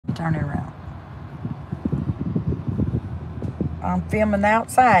turn it around. I'm filming the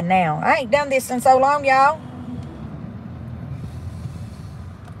outside now. I ain't done this in so long, y'all.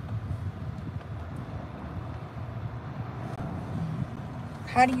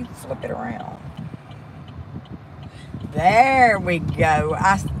 How do you flip it around? There we go.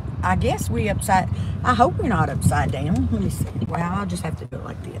 I guess we upside. I hope we're not upside down. Let me see. Well, I'll just have to do it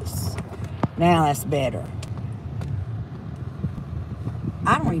like this. Now that's better.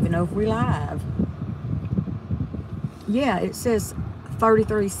 I don't even know if we're live. Yeah, it says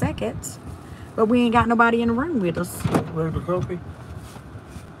 33 seconds, but we ain't got nobody in the room with us. Regular coffee?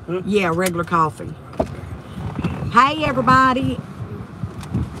 Huh? Yeah, regular coffee. Hey, everybody.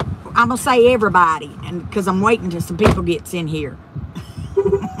 I'm going to say everybody, and because I'm waiting till some people gets in here.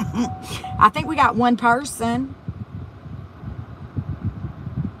 I think we got one person.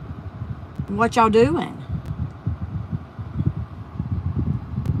 What y'all doing?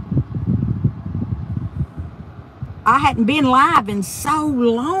 I hadn't been live in so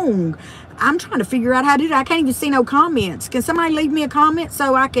long. I'm trying to figure out how to do that. I can't even see no comments. Can somebody leave me a comment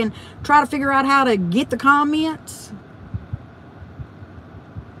so I can try to figure out how to get the comments?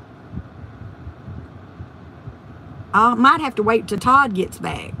 I might have to wait till Todd gets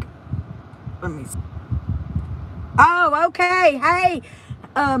back. Let me see. Oh, okay. Hey,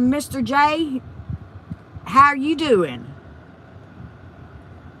 Mr. J, how are you doing?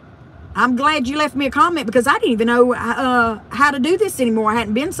 I'm glad you left me a comment because I didn't even know how to do this anymore. I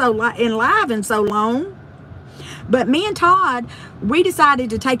hadn't been in live in so long. But me and Todd, we decided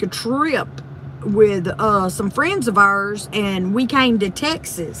to take a trip with some friends of ours, and we came to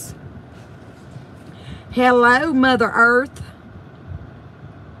Texas. Hello, Mother Earth.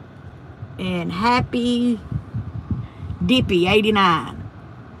 And happy Dippy 89.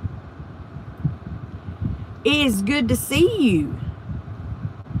 It is good to see you.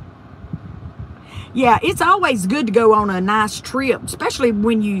 Yeah, it's always good to go on a nice trip, especially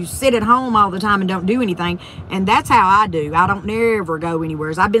when you sit at home all the time and don't do anything. And that's how I do. I don't never go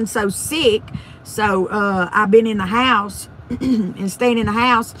anywhere. I've been so sick, so I've been in the house and staying in the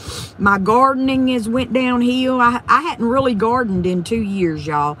house. My gardening has went downhill. I hadn't really gardened in 2 years,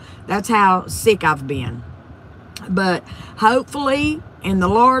 y'all. That's how sick I've been. But hopefully, and the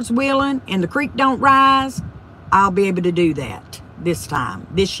Lord's willing, and the creek don't rise, I'll be able to do that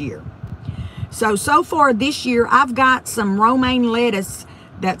this year. So far this year, I've got some romaine lettuce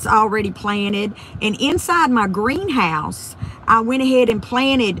that's already planted. And inside my greenhouse, I went ahead and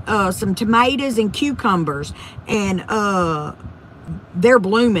planted some tomatoes and cucumbers. And they're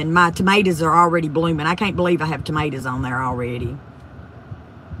blooming. My tomatoes are already blooming. I can't believe I have tomatoes on there already.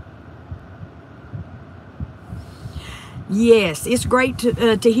 Yes, it's great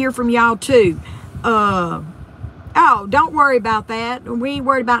to hear from y'all too. Oh, don't worry about that. We ain't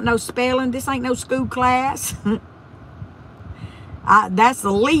worried about no spelling. This ain't no school class. That's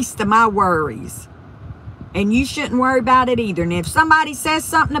the least of my worries. And you shouldn't worry about it either. And if somebody says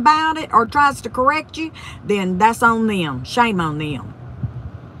something about it or tries to correct you, then that's on them. Shame on them.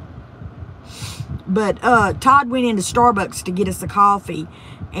 But Todd went into Starbucks to get us a coffee.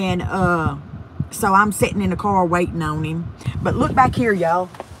 And so I'm sitting in the car waiting on him. But look back here, y'all.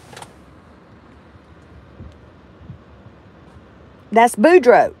 That's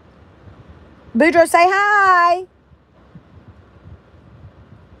Boudreaux. Boudreaux, say hi.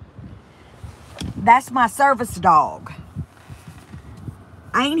 That's my service dog.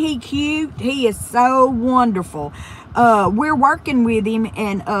 Ain't he cute? He is so wonderful. We're working with him,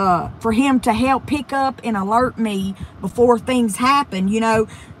 and for him to help pick up and alert me before things happen. You know,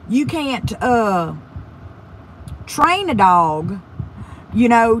 you can't train a dog, you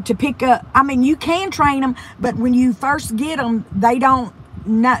know, to pick up. I mean, you can train them, but when you first get them, they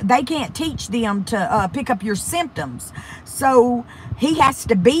can't teach them to pick up your symptoms. So he has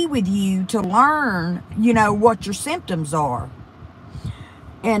to be with you to learn, you know, what your symptoms are.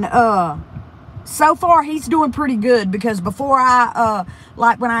 And so far he's doing pretty good, because before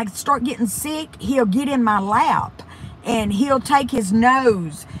like when I start getting sick, he'll get in my lap and he'll take his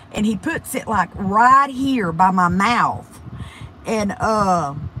nose and he puts it like right here by my mouth. And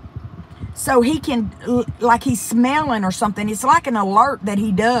so he can, like he's smelling or something. It's like an alert that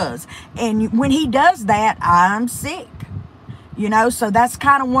he does. And when he does that, I'm sick. You know, so that's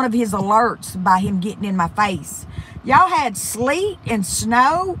kind of one of his alerts by him getting in my face. Y'all had sleet and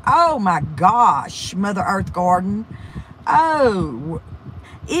snow. Oh my gosh, Mother Earth Garden. Oh,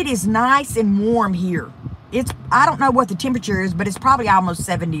 it is nice and warm here. I don't know what the temperature is, but it's probably almost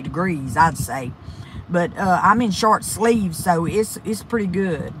 70 degrees, I'd say. But I'm in short sleeves, so it's pretty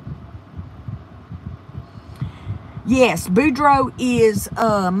good. Yes, Boudreaux is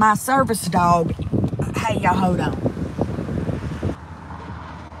my service dog. Hey, y'all, hold on.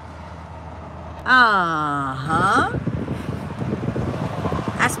 Uh-huh.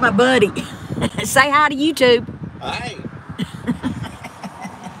 That's my buddy. Say hi to YouTube. Hi.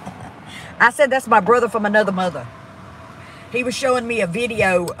 I said that's my brother from another mother. He was showing me a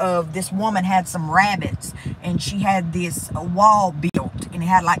video of this woman had some rabbits, and she had this wall built, and it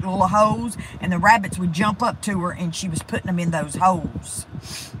had like little holes, and the rabbits would jump up to her, and she was putting them in those holes.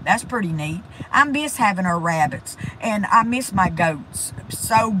 That's pretty neat. I miss having our rabbits, and I miss my goats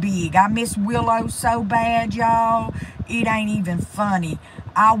so big. I miss Willow so bad, y'all. It ain't even funny.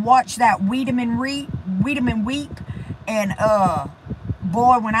 I watch that Weed 'em and Weep, and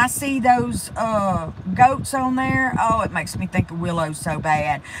boy, when I see those goats on there, oh, it makes me think of Willow so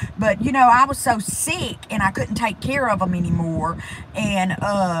bad. But, you know, I was so sick and I couldn't take care of them anymore. And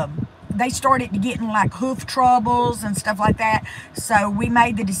they started getting like hoof troubles and stuff like that. So we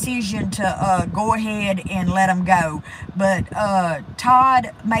made the decision to go ahead and let them go. But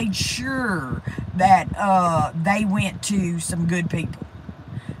Todd made sure that they went to some good people.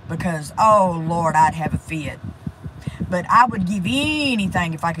 Because, oh, Lord, I'd have a fit. But I would give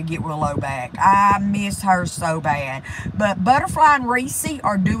anything if I could get Willow back. I miss her so bad. But Butterfly and Reese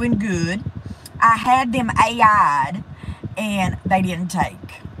are doing good. I had them AI'd, and they didn't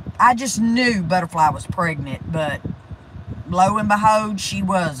take. I just knew Butterfly was pregnant, but lo and behold, she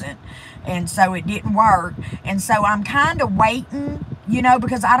wasn't. And so it didn't work. And so I'm kind of waiting, you know,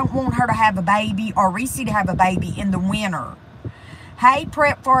 because I don't want her to have a baby or Reese to have a baby in the winter. Hey,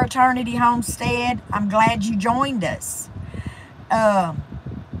 Prep for Eternity Homestead, I'm glad you joined us.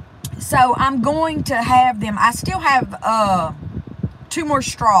 So I'm going to have them, I still have 2 more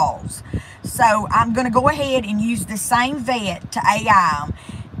straws. So I'm going to go ahead and use the same vet to AI them.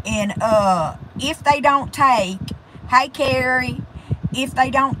 And if they don't take, hey, Carrie, if they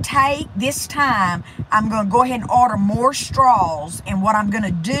don't take this time, I'm going to go ahead and order more straws. And what I'm going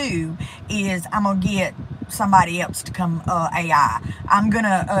to do is I'm going to get somebody else to come AI. I'm going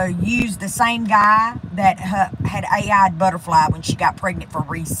to use the same guy that had AI'd Butterfly when she got pregnant for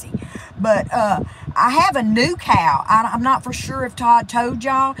Reese. But I have a new cow. I'm not for sure if Todd told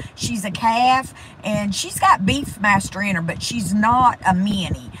y'all. She's a calf, and she's got Beefmaster in her, but she's not a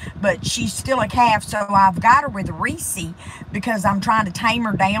mini. But she's still a calf, so I've got her with Reese because I'm trying to tame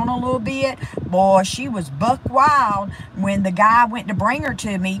her down a little bit. Boy, she was buck wild. When the guy went to bring her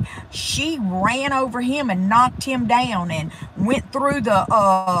to me, she ran over him and knocked him down and went through the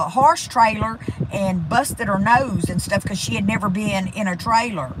horse trailer and busted her nose and stuff because she had never been in a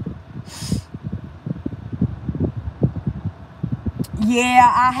trailer.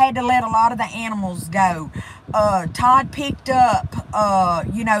 Yeah, I had to let a lot of the animals go. Todd picked up,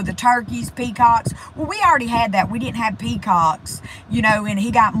 you know, the turkeys, peacocks. Well, we already had that. We didn't have peacocks, you know, and he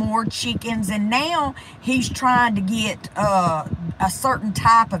got more chickens. And now he's trying to get a certain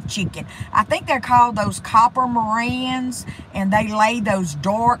type of chicken. I think they're called those copper Morans, and they lay those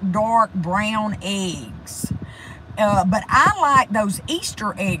dark brown eggs. But I like those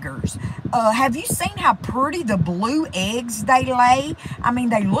Easter eggers. Have you seen how pretty the blue eggs they lay? I mean,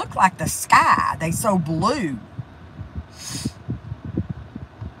 they look like the sky. They're so blue.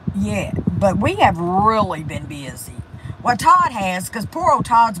 Yeah, but we have really been busy. Well, Todd has, because poor old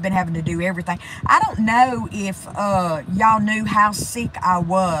Todd's been having to do everything. I don't know if y'all knew how sick I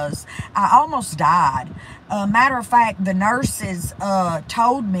was. I almost died. Matter of fact, the nurses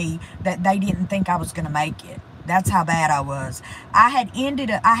told me that they didn't think I was going to make it. That's how bad I was. I had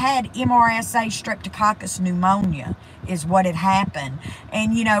MRSA streptococcus pneumonia is what had happened.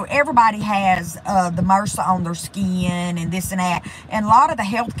 And, you know, everybody has the MRSA on their skin and this and that. And a lot of the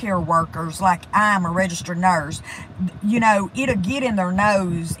healthcare workers, like I'm a registered nurse, you know, it'll get in their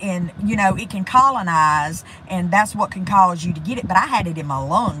nose and, you know, it can colonize, and that's what can cause you to get it. But I had it in my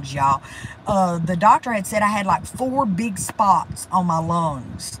lungs, y'all. The doctor had said I had like 4 big spots on my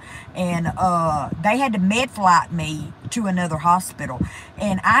lungs. And they had to med flight me to another hospital.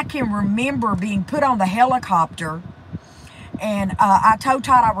 And I can remember being put on the helicopter, and I told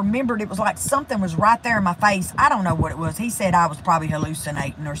Todd I remembered it was like something was right there in my face. I don't know what it was. He said I was probably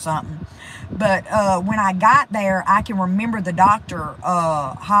hallucinating or something. But when I got there, I can remember the doctor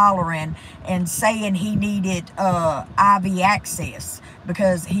hollering and saying he needed IV access,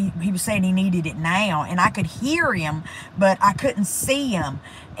 because he was saying he needed it now. And I could hear him, but I couldn't see him.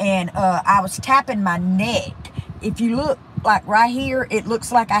 And I was tapping my neck. If you look, like right here, it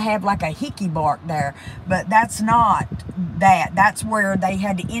looks like I have like a hickey bark there, but that's not that. That's where they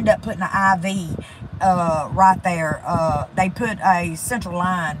had to end up putting an IV right there. They put a central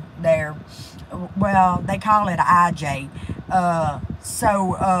line there well, they call it IJ.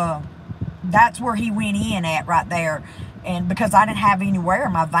 That's where he went in at right there. And because I didn't have anywhere,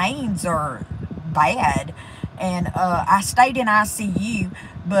 my veins are bad. And I stayed in ICU.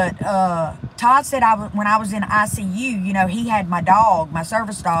 But Todd said when I was in ICU, you know, he had my dog, my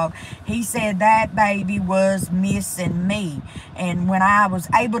service dog. He said that baby was missing me. And when I was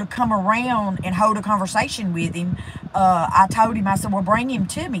able to come around and hold a conversation with him, I told him, I said, well, bring him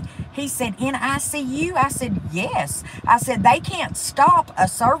to me. He said, in ICU? I said, yes. I said, they can't stop a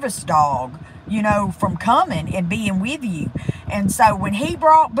service dog, you know, from coming and being with you. And so when he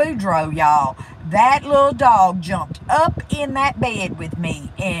brought Boudreaux, y'all, that little dog jumped up in that bed with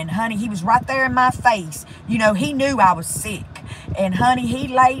me. And, honey, he was right there in my face. You know, he knew I was sick. And, honey, he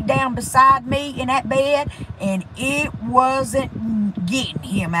laid down beside me in that bed, and it wasn't getting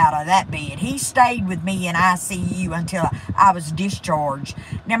him out of that bed. He stayed with me in ICU until I was discharged.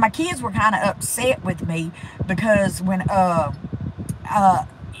 Now, my kids were kind of upset with me because when it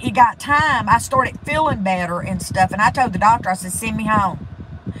got time, I started feeling better and stuff. And I told the doctor, I said, send me home.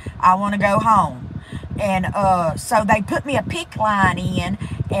 I want to go home. And so they put me a PICC line in.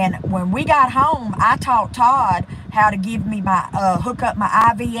 And when we got home, I taught Todd how to give me my, hook up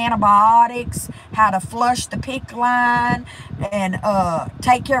my IV antibiotics, how to flush the PICC line, and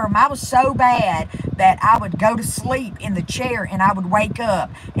take care of them. I was so bad that I would go to sleep in the chair and I would wake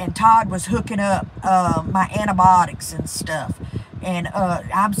up and Todd was hooking up my antibiotics and stuff. And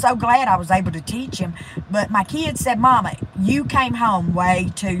I'm so glad I was able to teach him. But my kids said, Mama, you came home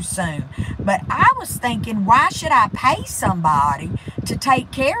way too soon. But I was thinking, why should I pay somebody to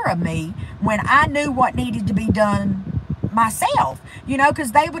take care of me when I knew what needed to be done myself? You know,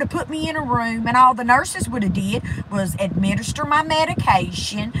 because they would have put me in a room and all the nurses would have did was administer my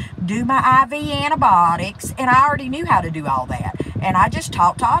medication, do my IV antibiotics, and I already knew how to do all that. And I just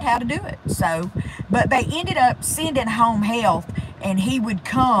taught Todd how to do it. So, but they ended up sending home health, and he would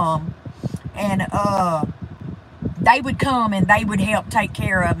come and they would come and they would help take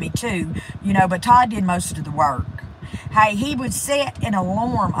care of me too, you know, but Todd did most of the work. Hey, he would set an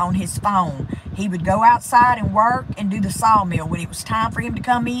alarm on his phone. He would go outside and work and do the sawmill. When it was time for him to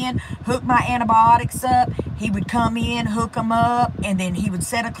come in, hook my antibiotics up, he would come in, hook them up, and then he would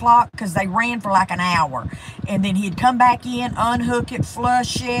set a clock because they ran for like an hour. And then he'd come back in, unhook it,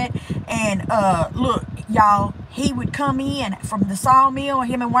 flush it, and look, y'all, he would come in from the sawmill,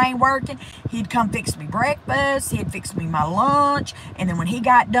 him and Wayne working, he'd come fix me breakfast, he'd fix me my lunch, and then when he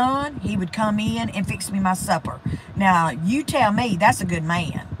got done, he would come in and fix me my supper. Now, you tell me, that's a good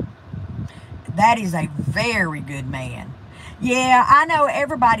man. That is a very good man. Yeah, I know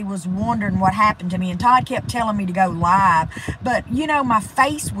everybody was wondering what happened to me, and Todd kept telling me to go live, but, you know, my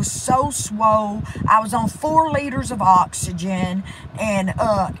face was so swole. I was on 4 liters of oxygen, and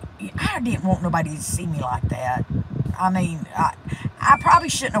I didn't want nobody to see me like that. I mean, I probably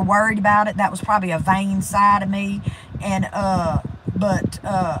shouldn't have worried about it. That was probably a vain side of me, and, but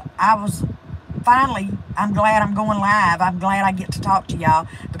I was... Finally, I'm glad I'm going live. I'm glad I get to talk to y'all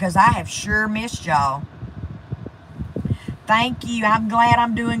because I have sure missed y'all. Thank you. I'm glad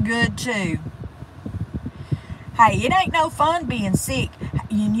I'm doing good too. Hey, it ain't no fun being sick.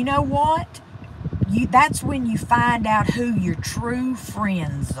 And you know what? That's when you find out who your true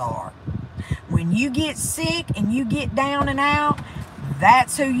friends are. When you get sick and you get down and out,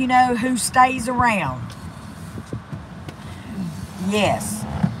 that's who you know who stays around. Yes.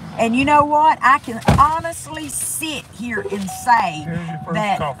 And you know what? I can honestly sit here and say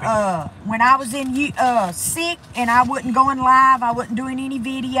that when I was in sick and I wasn't going live, I wasn't doing any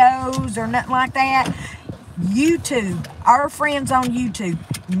videos or nothing like that, YouTube, our friends on YouTube,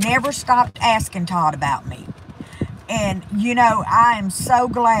 never stopped asking Todd about me. And, you know, I am so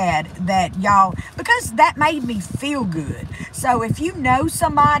glad that y'all, because that made me feel good. So if you know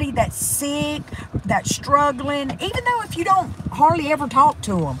somebody that's sick, that's struggling, even though if you don't hardly ever talk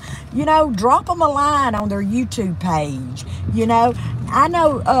to them, you know, drop them a line on their YouTube page. You know, I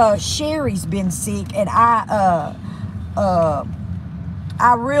know Sherry's been sick, and I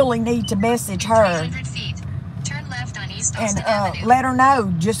really need to message her. And let her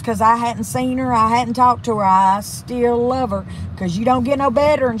know, just because I hadn't seen her, I hadn't talked to her, I still love her, because you don't get no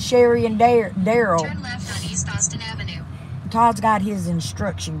better than Sherry and Daryl. Turn left on East Austin Avenue. Todd's got his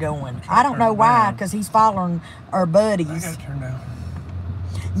instruction going. I don't know why, because he's following our buddies. I gotta turn down.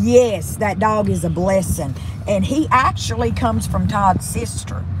 Yes, that dog is a blessing, and he actually comes from Todd's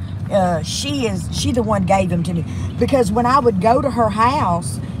sister. She the one gave him to me, because when I would go to her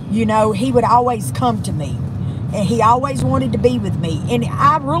house, you know, he would always come to me. And he always wanted to be with me. And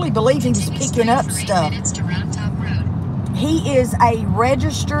I really believe he was picking up stuff. he is a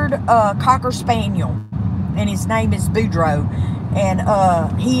registered Cocker Spaniel, and his name is Boudreaux.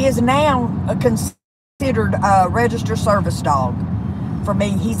 And he is now considered a registered service dog for me.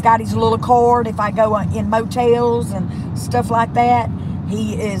 He's got his little card. If I go in motels and stuff like that,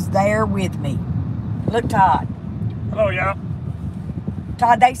 he is there with me. Look, Todd. Hello, y'all.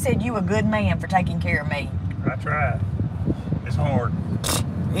 Todd, they said you a good man for taking care of me. I tried. It's hard.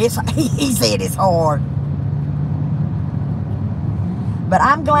 He said it's hard. But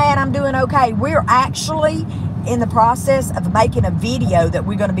I'm glad I'm doing okay. We're actually in the process of making a video that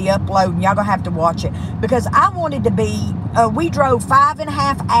we're going to be uploading. Y'all going to have to watch it. Because I wanted to be, we drove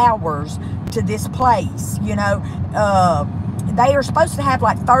 5.5 hours to this place, you know. They are supposed to have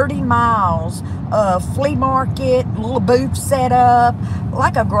like 30 miles of flea market, little booth set up,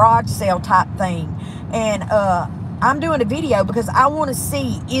 like a garage sale type thing. And I'm doing a video because I want to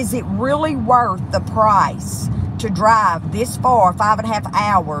see, is it really worth the price to drive this far, 5.5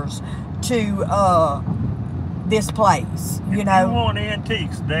 hours, to this place, you know? If you want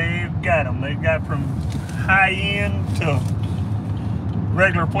antiques, they've got them. They've got from high-end to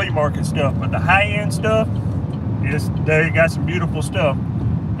regular flea market stuff. But the high-end stuff, they got some beautiful stuff.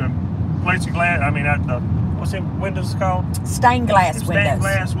 The plates of glass, what's them windows called? Stained glass windows. Stained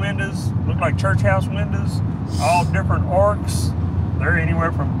glass windows. Look like church house windows. All different arcs. They're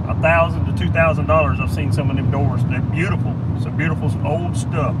anywhere from $1,000 to $2,000. I've seen some of them doors. They're beautiful. Some beautiful old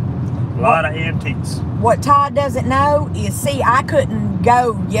stuff. A lot of antiques. What Todd doesn't know is, see, I couldn't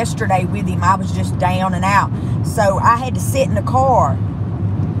go yesterday with him. I was just down and out. So I had to sit in the car.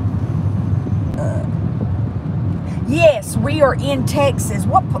 Yes, we are in Texas.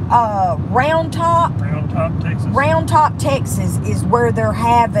 What, Round Top? Round Top, Texas. Round Top, Texas is where they're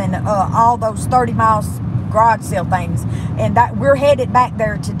having all those 30 miles garage sale things. And that we're headed back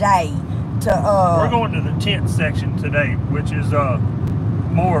there today. We're going to the tent section today, which is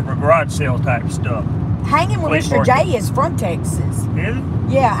more of a garage sale type stuff. Hanging with Mr. J is from Texas. Is it?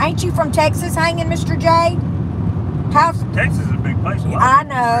 Yeah, ain't you from Texas, Hanging Mr. J? Texas is a big place. I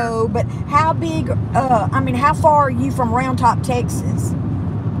know, but how big, how far are you from Round Top, Texas?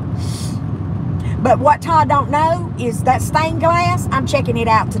 But what Todd don't know is that stained glass, I'm checking it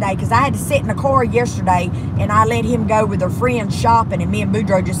out today because I had to sit in the car yesterday and I let him go with a friend shopping and me and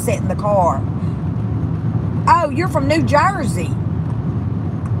Boudreaux just sat in the car. Oh, you're from New Jersey.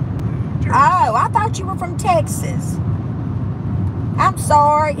 Oh, I thought you were from Texas. I'm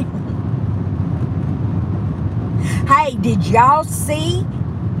sorry. Hey, did y'all see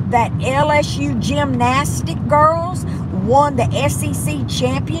that LSU gymnastic girls won the SEC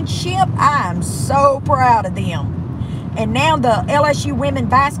championship? I am so proud of them. And now the LSU women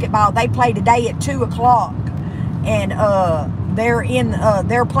basketball, they play today at 2 o'clock. And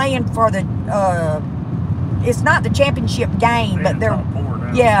they're playing for the, it's not the championship game, but they're,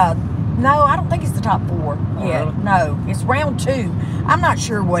 yeah. No, I don't think it's the top 4. Oh, Yeah, really? no, it's round 2. I'm not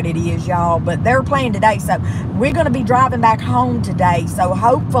sure what it is, y'all, but they're playing today. So we're going to be driving back home today. So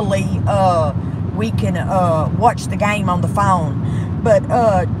hopefully we can watch the game on the phone. But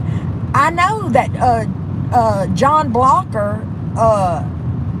I know that John Blocker,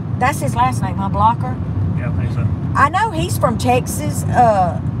 that's his last name, huh, Blocker? Yeah, I think so. I know he's from Texas.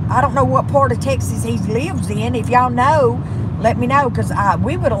 I don't know what part of Texas he lives in. If y'all know, let me know, because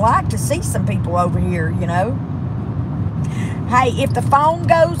we would have liked to see some people over here, you know. Hey, if the phone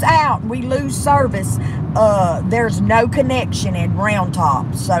goes out and we lose service, there's no connection in Round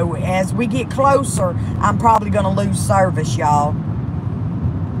Top. So as we get closer, I'm probably going to lose service, y'all.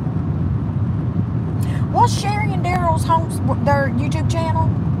 What's Sherry and Daryl's their YouTube channel?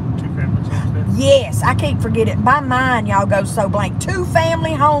 Two Family Homestead. Yes, I can't forget it. My mind, y'all, goes so blank. Two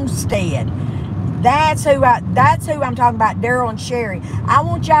Family Homestead. That's who I'm talking about, Daryl and Sherry. I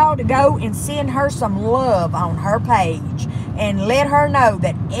want y'all to go and send her some love on her page and let her know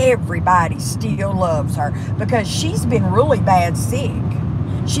that everybody still loves her, because she's been really bad sick.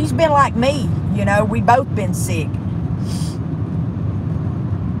 She's been like me, you know, we both been sick.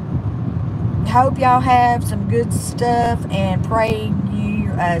 Hope y'all have some good stuff and pray you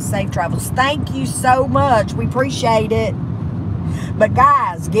safe travels. Thank you so much. We appreciate it. But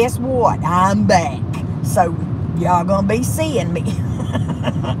guys, guess what? I'm back. So y'all gonna be seeing me.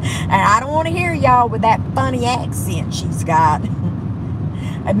 And I don't want to hear y'all with that funny accent she's got.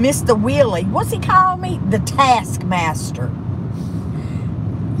 And Mr. Willie, what's he call me? The Taskmaster.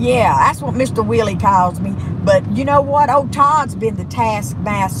 Yeah, that's what Mr. Willie calls me. But you know what? Old Todd's been the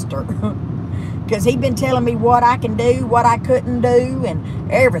Taskmaster. Because he been telling me what I can do, what I couldn't do,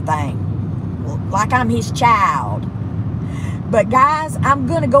 and everything. Like I'm his child. But guys, I'm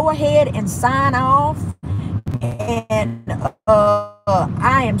going to go ahead and sign off. And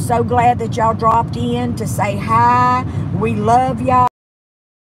I am so glad that y'all dropped in to say hi. We love y'all.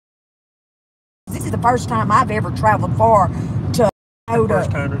 This is the first time I've ever traveled far to go to.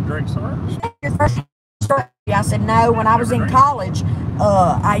 First time to drink Starbucks. Your first story. I said no. When I was in college,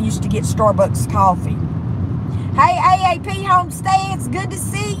 I used to get Starbucks coffee. Hey, AAP Homesteads, good to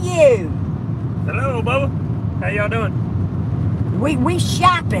see you. Hello, Bubba. How y'all doing? We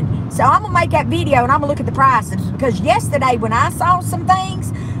shopping. So I'm gonna make that video and I'm gonna look at the prices, because yesterday when I saw some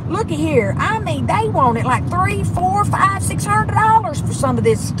things, look at here. I mean, they wanted like $300, $400, $500, $600 for some of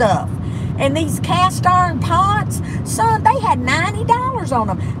this stuff. And these cast iron pots, son, they had $90 on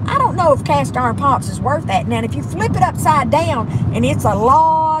them. I don't know if cast iron pots is worth that. Now, if you flip it upside down and it's a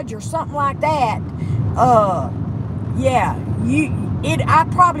lodge or something like that, yeah, I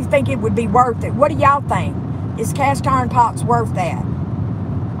probably think it would be worth it. What do y'all think? Is cast iron pots worth that?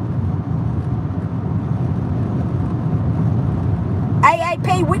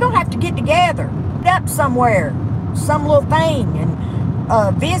 AAP, we're gonna have to get together, up somewhere, some little thing, and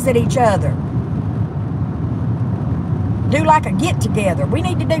visit each other. Do like a get together. We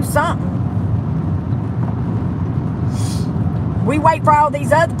need to do something. We wait for all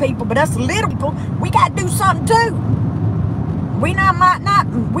these other people, but us little people, we got to do something too. We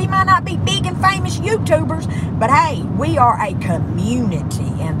might not be big and famous YouTubers, but hey, we are a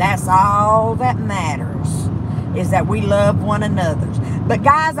community, and that's all that matters, is that we love one another. But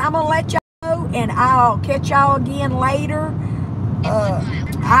guys, I'm gonna let y'all go, and I'll catch y'all again later.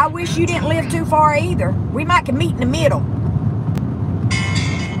 I wish you didn't live too far either. We might can meet in the middle.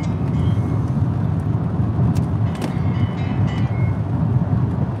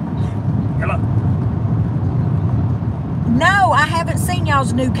 Hello. No, I haven't seen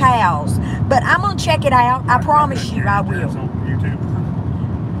y'all's new cows, but I'm gonna check it out. I promise you I will. On YouTube.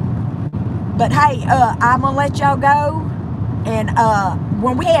 But hey, I'm gonna let y'all go, and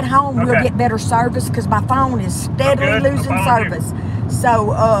when we head home, we'll get better service, because my phone is steadily losing service.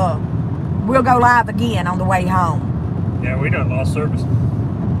 So we'll go live again on the way home. Yeah, we done lost service.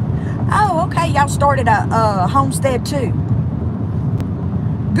 Oh, okay. Y'all started a homestead too.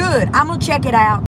 Good. I'm gonna check it out.